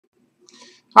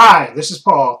Hi, this is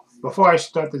Paul. Before I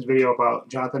start this video about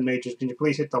Jonathan Majors, can you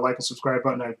please hit the like and subscribe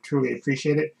button? I truly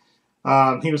appreciate it.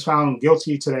 He was found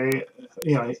guilty today.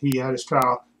 He had his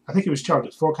trial. I think he was charged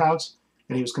with 4 counts,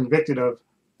 and he was convicted of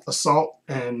assault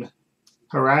and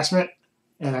harassment.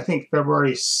 And I think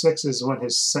February 6th is when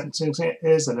his sentencing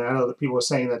is. And I know that people are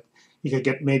saying that he could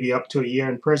get maybe up to a year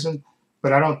in prison,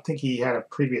 but I don't think he had a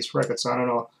previous record, so I don't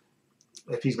know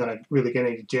if he's going to really get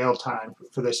any jail time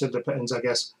for this. It depends, I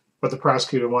guess, what the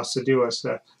prosecutor wants to do.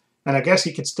 And I guess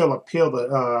he could still appeal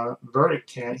the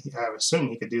verdict. Can he? I assume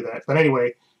he could do that. But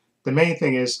anyway, the main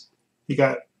thing is he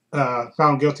got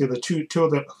found guilty of the two of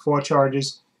the 4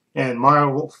 charges, and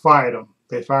Mario fired him.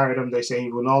 They fired him. They say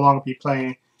he will no longer be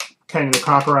playing Kenny the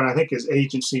Conqueror, and I think his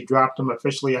agency dropped him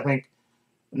officially. I think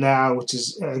now, which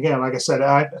is again, like I said,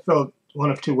 I felt one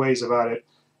of two ways about it.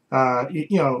 I mean,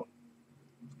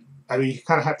 you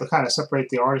kind of have to kind of separate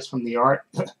the artist from the art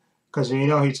because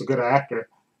he's a good actor.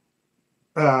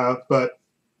 But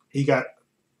he got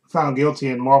found guilty,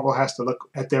 and Marvel has to look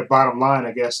at their bottom line,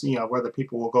 I guess. Whether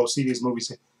people will go see these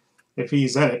movies if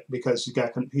he's in it because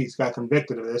he's got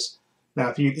convicted of this. Now,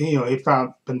 if he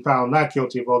been found not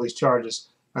guilty of all these charges,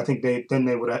 I think they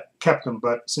would have kept him.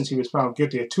 But since he was found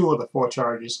guilty of 2 of the 4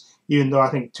 charges, even though I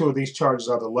think 2 of these charges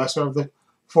are the lesser of the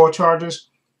 4 charges,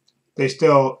 they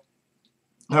still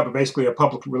have basically a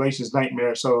public relations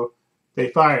nightmare. So they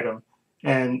fired him,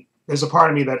 and there's a part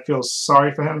of me that feels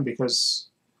sorry for him because,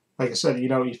 like I said,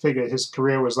 you figure his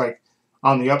career was like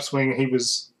on the upswing, and he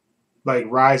was like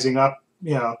rising up,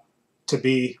 to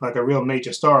be like a real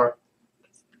major star.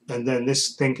 And then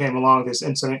this thing came along, this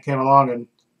incident came along, and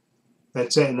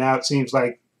that's it. And now it seems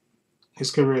like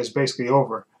his career is basically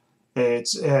over.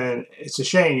 It's a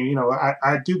shame.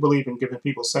 I do believe in giving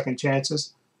people second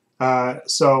chances.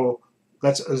 So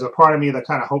there's a part of me that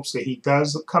kind of hopes that he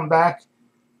does come back.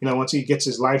 Once he gets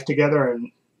his life together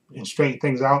and straighten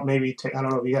things out, maybe I don't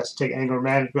know if he has to take anger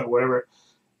management, whatever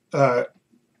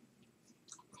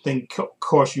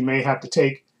course you may have to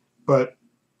take. But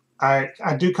I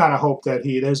do kind of hope that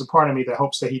there's a part of me that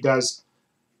hopes that he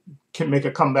can make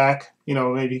a comeback.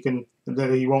 Maybe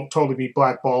that he won't totally be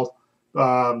blackballed.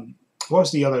 What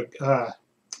was the other?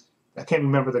 I can't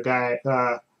remember the guy,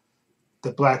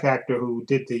 the black actor who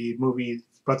did the movie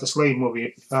about the slave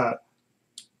movie. I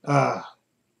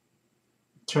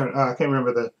can't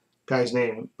remember the guy's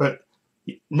name, but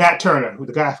Nat Turner, who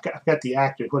the guy I forgot the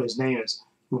actor, what his name is,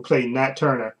 who played Nat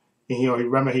Turner. And,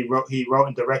 he wrote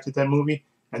and directed that movie,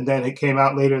 and then it came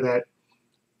out later that,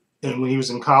 and when he was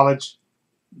in college,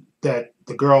 that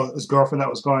his girlfriend that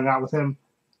was going out with him,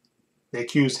 they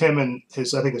accused him and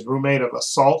his roommate of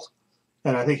assault,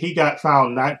 and I think he got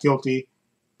found not guilty.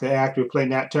 The actor who played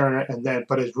Nat Turner,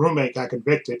 but his roommate got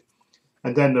convicted,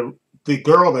 and then the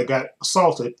girl that got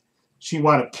assaulted, she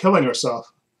wound up killing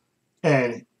herself,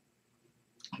 and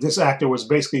this actor was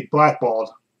basically blackballed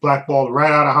right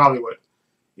out of Hollywood.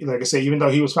 Like I say, even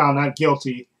though he was found not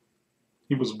guilty,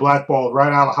 he was blackballed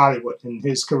right out of Hollywood, and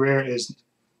his career is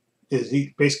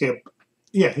he basically,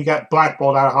 he got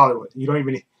blackballed out of Hollywood. You don't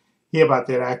even hear about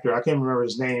that actor. I can't remember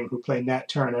his name who played Nat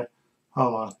Turner.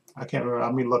 Hold on, I can't remember.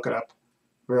 Let me look it up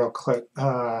real quick.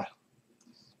 But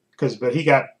he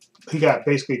got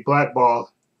basically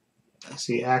blackballed. Let's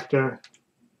see, actor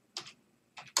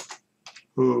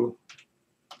who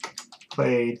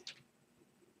played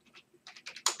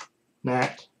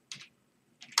Nat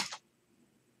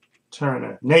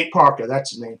Turner. Nate Parker,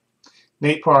 that's his name.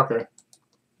 Nate Parker.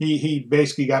 He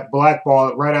basically got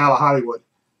blackballed right out of Hollywood.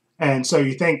 And so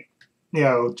you think,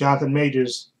 Jonathan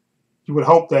Majors, you would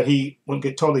hope that he wouldn't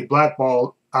get totally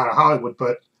blackballed out of Hollywood,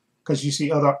 but because you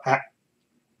see other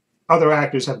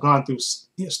actors have gone through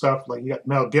stuff, like you got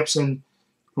Mel Gibson,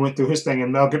 who went through his thing,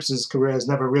 and Mel Gibson's career has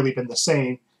never really been the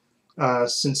same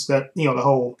since that, the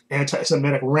whole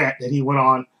anti-Semitic rant that he went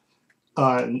on,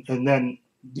 and then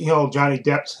Johnny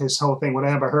Depp's his whole thing with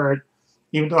Amber Heard.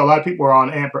 Even though a lot of people were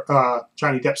on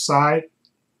Johnny Depp's side,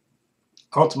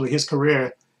 ultimately his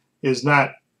career is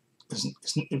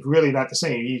really not the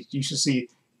same. You should see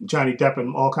Johnny Depp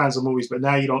in all kinds of movies, but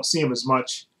now you don't see him as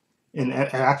much. And I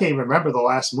can't even remember the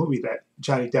last movie that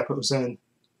Johnny Depp was in.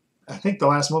 I think the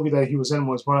last movie that he was in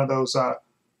was one of those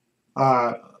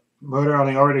Murder on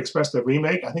the Orient Express, the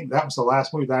remake. I think that was the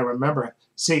last movie that I remember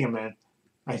seeing him in.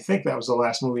 I think that was the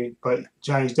last movie, but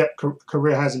Johnny Depp's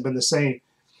career hasn't been the same.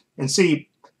 And see,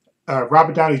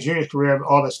 Robert Downey Jr.'s career,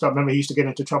 all that stuff, remember he used to get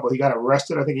into trouble. He got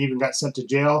arrested. I think he even got sent to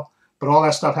jail. But all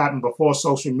that stuff happened before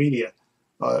social media.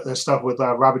 The stuff with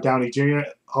Robert Downey Jr.,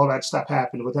 all that stuff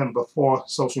happened with him before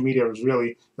social media was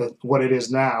really what it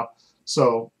is now.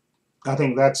 So I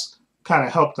think that's kind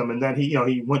of helped him, and then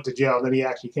he went to jail. Then he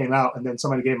actually came out, and then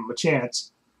somebody gave him a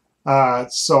chance.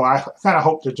 So I kind of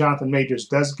hope that Jonathan Majors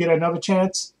does get another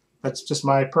chance. That's just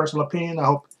my personal opinion. I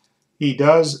hope he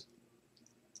does,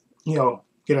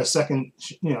 get a second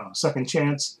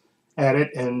chance at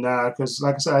it. And because,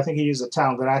 like I said, I think he is a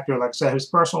talented actor. Like I said, his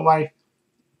personal life,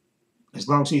 as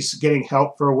long as he's getting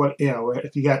help for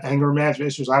if he got anger management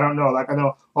issues, I don't know. Like I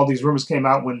know all these rumors came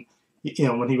out when,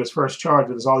 when he was first charged.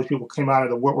 There's all these people came out of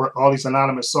the woodwork, all these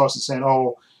anonymous sources saying,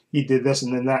 "Oh, he did this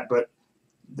and then that," but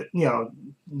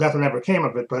nothing ever came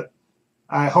of it. But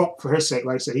I hope for his sake,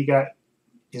 like I said, he got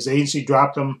his agency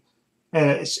dropped him, and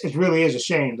it really is a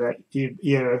shame that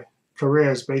your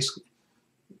career is basically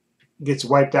gets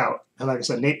wiped out. And like I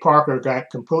said, Nate Parker got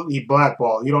completely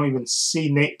blackballed. You don't even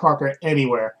see Nate Parker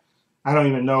anywhere. I don't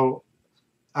even know.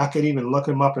 I could even look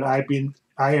him up in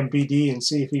IMBD and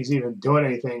see if he's even doing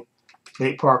anything.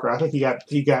 Nate Parker, I think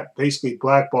he got basically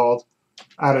blackballed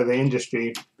out of the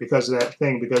industry because of that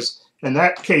thing. Because in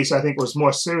that case, I think was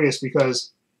more serious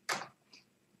because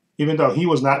even though he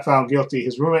was not found guilty,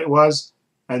 his roommate was,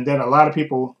 and then a lot of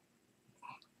people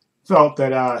felt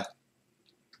that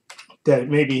that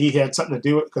maybe he had something to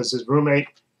do with it because his roommate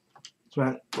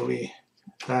had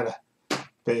a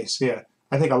base. Yeah,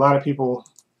 I think a lot of people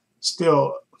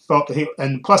still felt that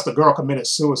and plus the girl committed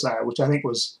suicide, which I think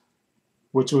was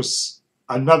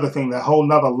another thing, that whole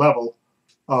nother level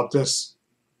of that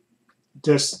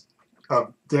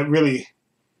really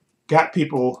got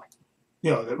people,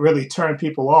 that really turned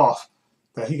people off,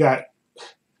 that he got,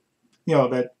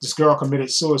 that this girl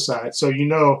committed suicide. So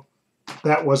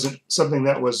that wasn't something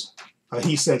that was a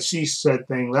he said, she said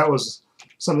thing. That was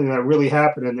something that really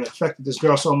happened, and it affected this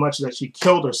girl so much that she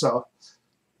killed herself.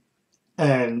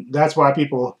 And that's why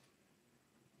people,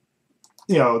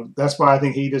 that's why I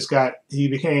think he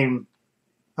became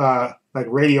like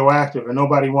radioactive, and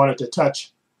nobody wanted to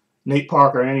touch Nate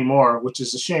Parker anymore, which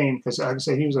is a shame because, like I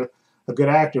said, he was a good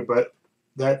actor, but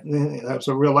that was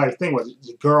a real life thing. Was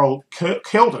the girl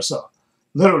killed herself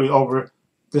literally over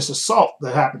this assault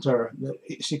that happened to her,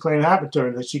 that she claimed happened to her,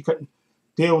 and that she couldn't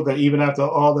deal with it even after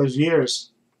all those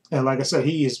years. And like I said,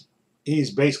 he's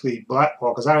basically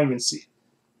blackballed because I don't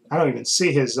even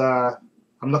see his. I'm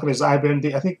looking at his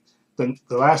IMDb. I think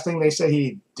the last thing they say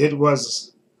he did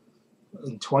was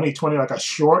in 2020, like a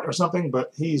short or something.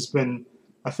 But he's been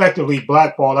effectively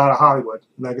blackballed out of Hollywood.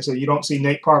 Like I said, you don't see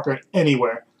Nate Parker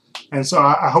anywhere, and so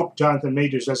I hope Jonathan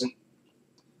Majors doesn't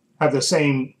have the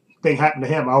same thing happen to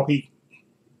him. I hope he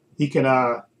can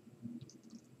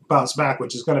bounce back,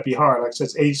 which is going to be hard. Like I said,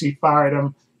 his agency fired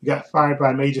him. He got fired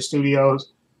by major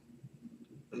studios.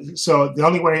 So the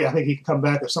only way I think he can come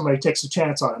back if somebody takes a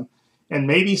chance on him. And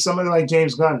maybe somebody like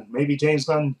James Gunn. Maybe James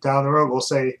Gunn down the road will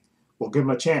say, we'll give him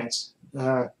a chance.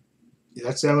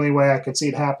 That's the only way I can see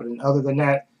it happening. Other than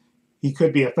that, he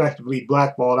could be effectively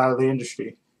blackballed out of the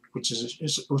industry, which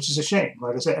is a shame.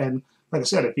 Like I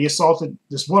said, if he assaulted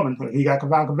this woman, he got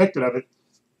found convicted of it,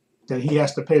 then he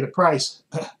has to pay the price,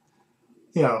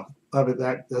 of it.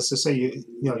 That's to say,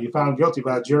 you found guilty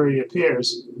by a jury of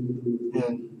peers,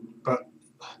 but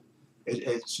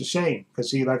it's a shame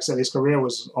because like I said, his career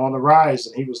was on the rise,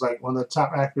 and he was like one of the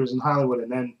top actors in Hollywood.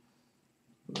 And then,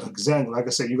 again, like I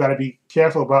said, you got to be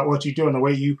careful about what you do and the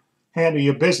way you handle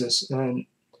your business. And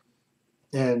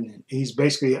he's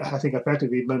basically, I think,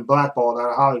 effectively been blackballed out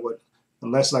of Hollywood.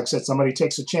 Unless, like I said, somebody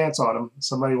takes a chance on him.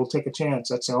 Somebody will take a chance.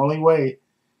 That's the only way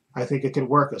I think it could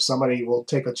work, if somebody will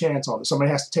take a chance on him. Somebody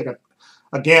has to take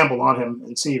a gamble on him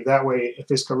and see if that way, if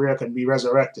his career can be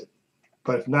resurrected.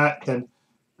 But if not, then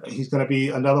he's going to be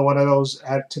another one of those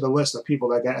added to the list of people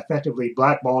that got effectively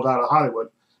blackballed out of Hollywood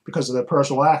because of their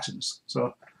personal actions.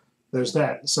 So there's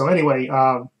that. So anyway,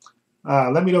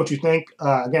 let me know what you think.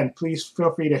 Again, please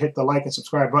feel free to hit the like and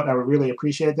subscribe button. I would really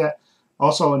appreciate that.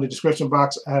 Also, in the description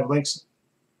box, I have links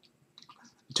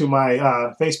to my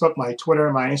Facebook, my Twitter,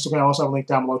 my Instagram. I also have a link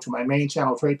down below to my main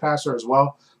channel, Trepacer, as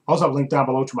well. Also have a link down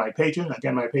below to my Patreon.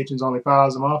 Again, my Patreon's only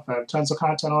 $5 a month. I have tons of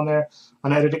content on there,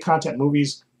 unedited content,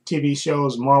 movies, TV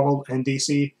shows, Marvel and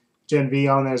DC, Gen V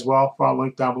on there as well. Follow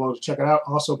link down below to check it out.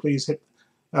 Also, please give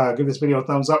this video a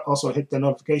thumbs up. Also, hit the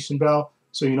notification bell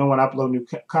so you know when I upload new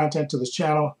content to this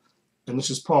channel. And this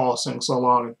is Paul saying so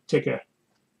long and take care.